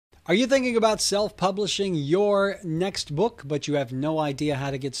Are you thinking about self-publishing your next book, but you have no idea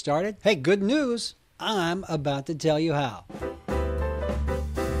how to get started? Hey, good news! I'm about to tell you how.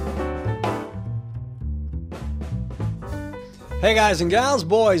 Hey guys and gals,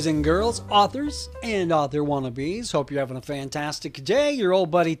 boys and girls, authors and author wannabes. Hope you're having a fantastic day. Your old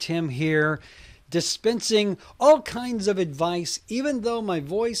buddy Tim here, dispensing all kinds of advice, even though my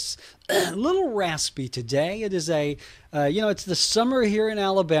voice a little raspy today. It is it's the summer here in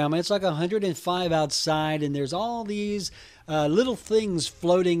Alabama. It's like 105 outside, and there's all these little things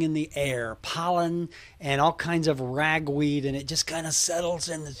floating in the air, pollen and all kinds of ragweed, and it just kind of settles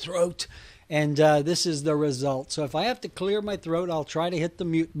in the throat. And this is the result. So if I have to clear my throat, I'll try to hit the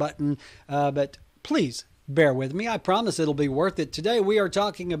mute button. But please bear with me. I promise it'll be worth it. Today we are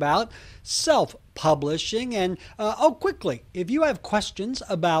talking about self-publishing. And quickly, if you have questions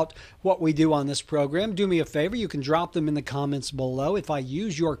about what we do on this program, do me a favor. You can drop them in the comments below. If I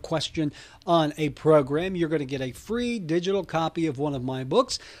use your question on a program, you're going to get a free digital copy of one of my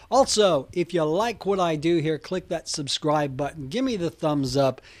books. Also, if you like what I do here, click that subscribe button. Give me the thumbs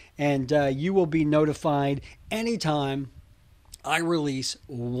up. And you will be notified anytime I release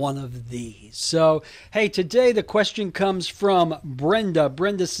one of these. So, hey, today the question comes from Brenda.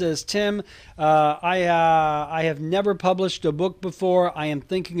 Brenda says, Tim, I have never published a book before. I am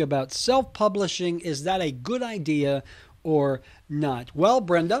thinking about self-publishing. Is that a good idea or not? Well,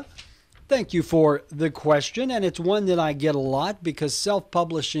 Brenda, thank you for the question. And it's one that I get a lot because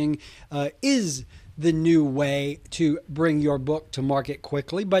self-publishing is the new way to bring your book to market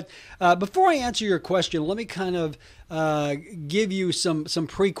quickly. But before I answer your question, let me kind of give you some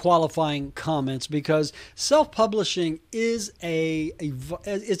pre-qualifying comments, because self-publishing is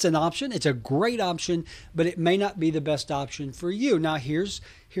it's an option. It's a great option, but it may not be the best option for you. Now, here's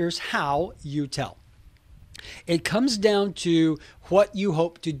how you tell. It comes down to what you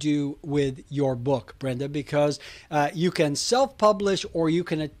hope to do with your book, Brenda, because you can self-publish or you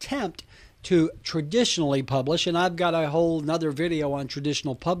can attempt to traditionally publish, and I've got a whole another video on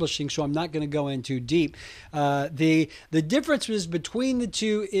traditional publishing, so I'm not going to go in too deep. The differences between the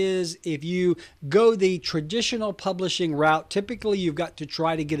two is if you go the traditional publishing route, typically you've got to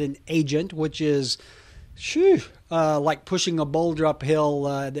try to get an agent, which is like pushing a boulder uphill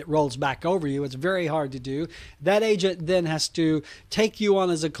that rolls back over you. It's very hard to do. That agent then has to take you on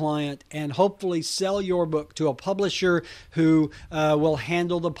as a client and hopefully sell your book to a publisher who will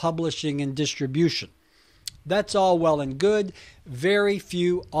handle the publishing and distribution. That's all well and good. Very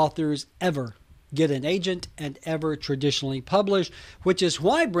few authors ever get an agent and ever traditionally publish, which is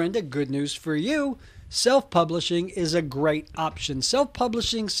why, Brenda, good news for you, self-publishing is a great option.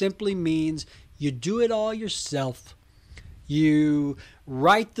 Self-publishing simply means you do it all yourself. You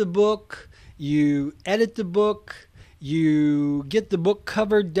write the book, you edit the book, you get the book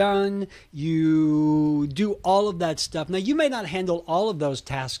cover done, you do all of that stuff. Now, you may not handle all of those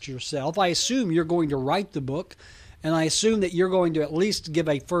tasks yourself. I assume you're going to write the book, and I assume that you're going to at least give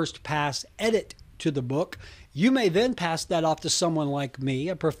a first pass edit to the book. You may then pass that off to someone like me,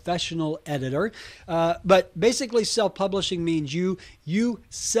 a professional editor. But basically, self-publishing means you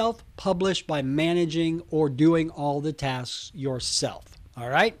self-publish by managing or doing all the tasks yourself. All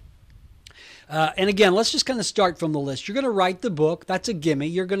right? And again, let's just kind of start from the list. You're going to write the book. That's a gimme.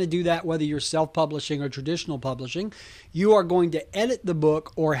 You're going to do that whether you're self-publishing or traditional publishing. You are going to edit the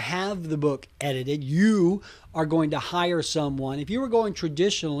book or have the book edited. You are going to hire someone. If you were going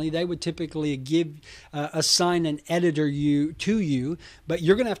traditionally, they would typically assign an editor to you, but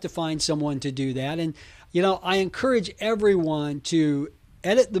you're going to have to find someone to do that. And, I encourage everyone to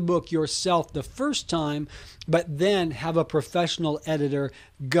edit the book yourself the first time, but then have a professional editor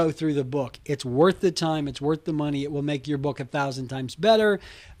go through the book. It's worth the time. It's worth the money. It will make your book 1,000 times better.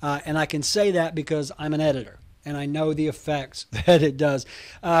 And I can say that because I'm an editor, and I know the effects that it does.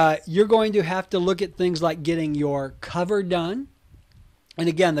 You're going to have to look at things like getting your cover done. And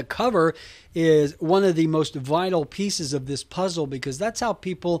again, the cover is one of the most vital pieces of this puzzle because that's how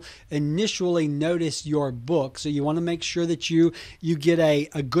people initially notice your book. So you want to make sure that you get a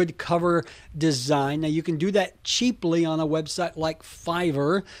good cover design. Now, you can do that cheaply on a website like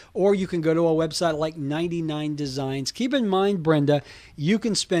Fiverr, or you can go to a website like 99 Designs. Keep in mind, Brenda, you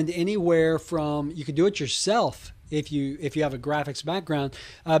can spend anywhere from, you can do it yourself if you have a graphics background,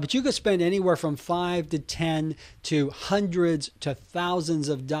 but you could spend anywhere from $5 to $10 to hundreds to thousands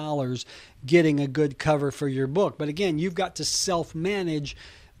of dollars getting a good cover for your book. But again, you've got to self-manage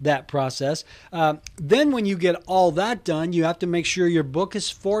that process. Then when you get all that done, you have to make sure your book is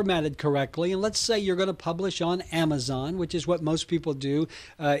formatted correctly. And let's say you're going to publish on Amazon, which is what most people do,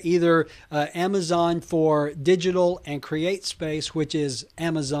 either Amazon for digital and CreateSpace, which is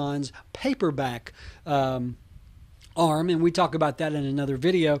Amazon's paperback arm, and we talk about that in another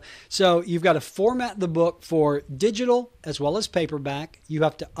video. So you've got to format the book for digital as well as paperback. You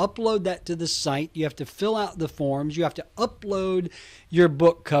have to upload that to the site. You have to fill out the forms. You have to upload your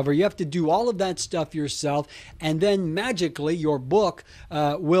book cover. You have to do all of that stuff yourself, and then magically your book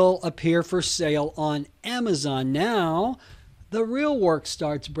will appear for sale on Amazon. Now the real work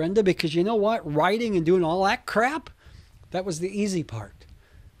starts, Brenda, because you know what? Writing and doing all that crap, that was the easy part.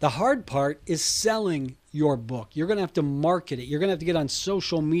 The hard part is selling your book. You're going to have to market it. You're going to have to get on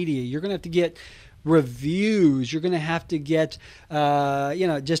social media. You're going to have to get reviews. You're going to have to get, you're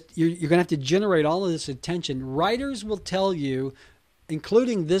going to have to generate all of this attention. Writers will tell you,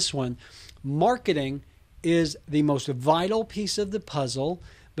 including this one, marketing is the most vital piece of the puzzle,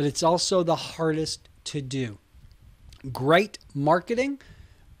 but it's also the hardest to do. Great marketing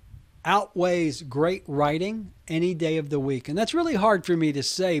outweighs great writing any day of the week. And that's really hard for me to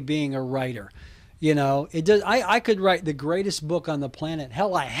say, being a writer. You know, it does. I could write the greatest book on the planet.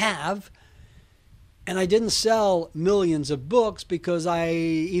 Hell, I have. And I didn't sell millions of books because I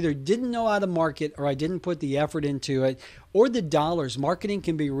either didn't know how to market, or I didn't put the effort into it, or the dollars. Marketing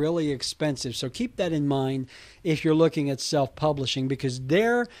can be really expensive. So keep that in mind if you're looking at self-publishing, because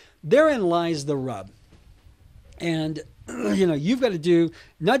therein lies the rub. And you've got to do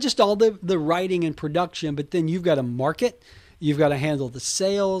not just all the writing and production, but then you've got to market. You've got to handle the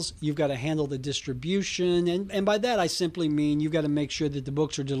sales. You've got to handle the distribution. And by that, I simply mean you've got to make sure that the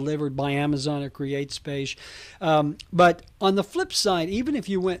books are delivered by Amazon or CreateSpace. But on the flip side, even if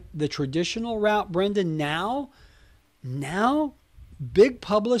you went the traditional route, Brenda, now big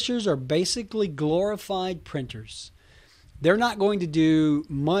publishers are basically glorified printers. They're not going to do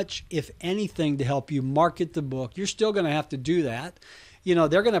much, if anything, to help you market the book. You're still going to have to do that.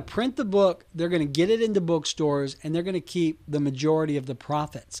 They're going to print the book, they're going to get it into bookstores, and they're going to keep the majority of the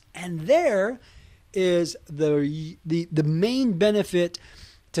profits. And there is the main benefit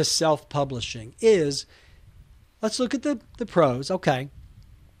to self-publishing is, let's look at the pros. Okay.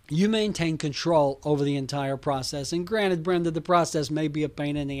 You maintain control over the entire process. And granted, Brenda, the process may be a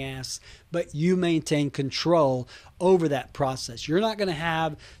pain in the ass, but you maintain control over that process. You're not going to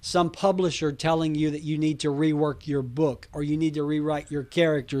have some publisher telling you that you need to rework your book, or you need to rewrite your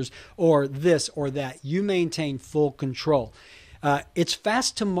characters, or this or that. You maintain full control. It's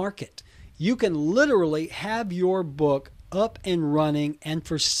fast to market. You can literally have your book up and running and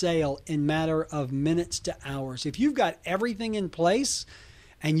for sale in a matter of minutes to hours. If you've got everything in place,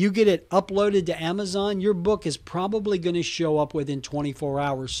 and you get it uploaded to Amazon, your book is probably going to show up within 24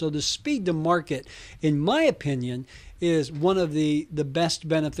 hours. So the speed to market, in my opinion, is one of the best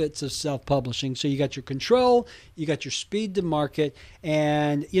benefits of self-publishing. So you got your control, you got your speed to market,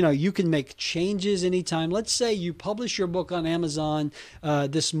 and you can make changes anytime. Let's say you publish your book on Amazon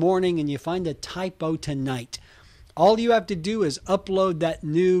this morning and you find a typo tonight. All you have to do is upload that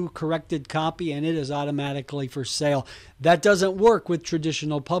new corrected copy, and it is automatically for sale. That doesn't work with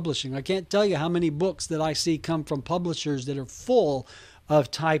traditional publishing. I can't tell you how many books that I see come from publishers that are full of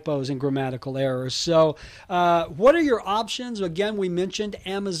typos and grammatical errors. So what are your options? Again, we mentioned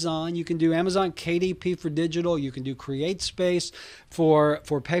Amazon. You can do Amazon KDP for digital. You can do CreateSpace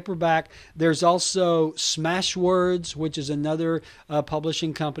for paperback. There's also Smashwords, which is another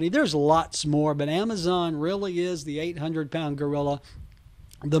publishing company. There's lots more, but Amazon really is the 800-pound gorilla.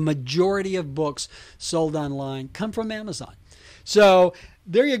 The majority of books sold online come from Amazon. So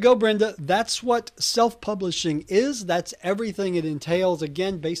there you go, Brenda. That's what self-publishing is. That's everything it entails.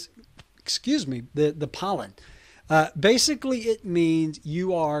 Again, the pollen. Basically, it means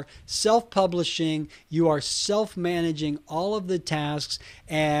you are self-publishing, you are self-managing all of the tasks,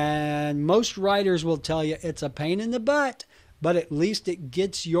 and most writers will tell you it's a pain in the butt, but at least it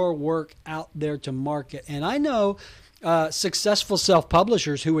gets your work out there to market. And I know successful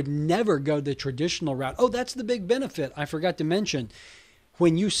self-publishers who would never go the traditional route. Oh, that's the big benefit I forgot to mention.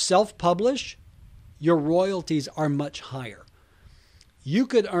 When you self-publish, your royalties are much higher. You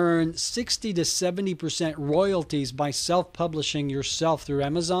could earn 60 to 70% royalties by self-publishing yourself through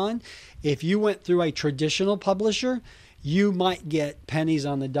Amazon. If you went through a traditional publisher, you might get pennies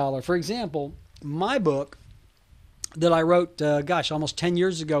on the dollar. For example, my book that I wrote, almost 10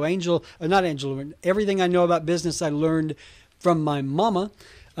 years ago, Everything I Know About Business I Learned from My Mama.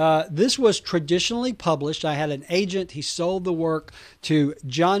 This was traditionally published. I had an agent. He sold the work to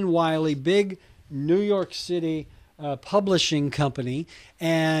John Wiley, big New York City publishing company,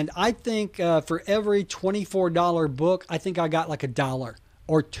 and I think for every $24 book, I think I got like $1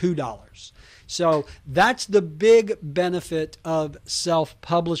 or $2. So that's the big benefit of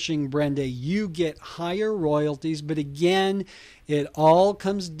self-publishing, Brenda. You get higher royalties, but again, it all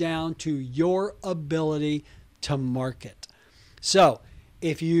comes down to your ability to market. So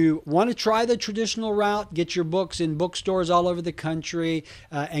if you want to try the traditional route, get your books in bookstores all over the country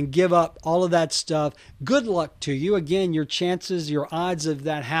and give up all of that stuff, good luck to you. Again, your chances, your odds of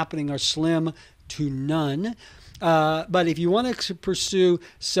that happening are slim to none. But if you want to pursue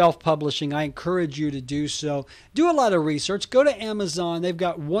self-publishing, I encourage you to do so. Do a lot of research. Go to Amazon. They've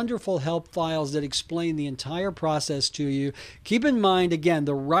got wonderful help files that explain the entire process to you. Keep in mind, again,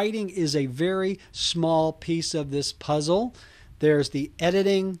 the writing is a very small piece of this puzzle. There's the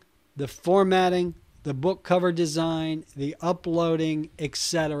editing, the formatting, the book cover design, the uploading,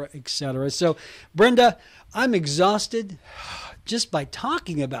 etc., etc. So, Brenda, I'm exhausted just by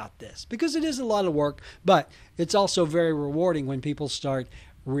talking about this because it is a lot of work, but it's also very rewarding when people start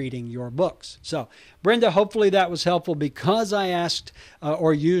reading your books. So, Brenda, hopefully that was helpful. Because I asked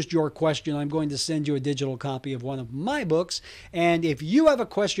or used your question, I'm going to send you a digital copy of one of my books. And if you have a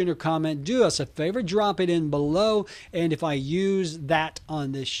question or comment, do us a favor, drop it in below. And if I use that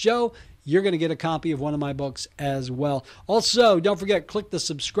on this show, you're going to get a copy of one of my books as well. Also, don't forget, click the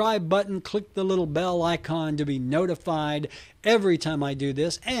subscribe button, click the little bell icon to be notified every time I do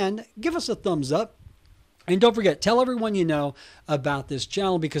this, and give us a thumbs up. And don't forget, tell everyone you know about this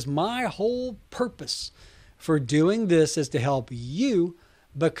channel, because my whole purpose for doing this is to help you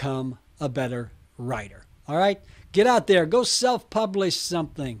become a better writer. All right? Get out there. Go self-publish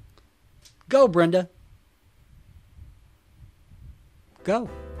something. Go, Brenda. Go.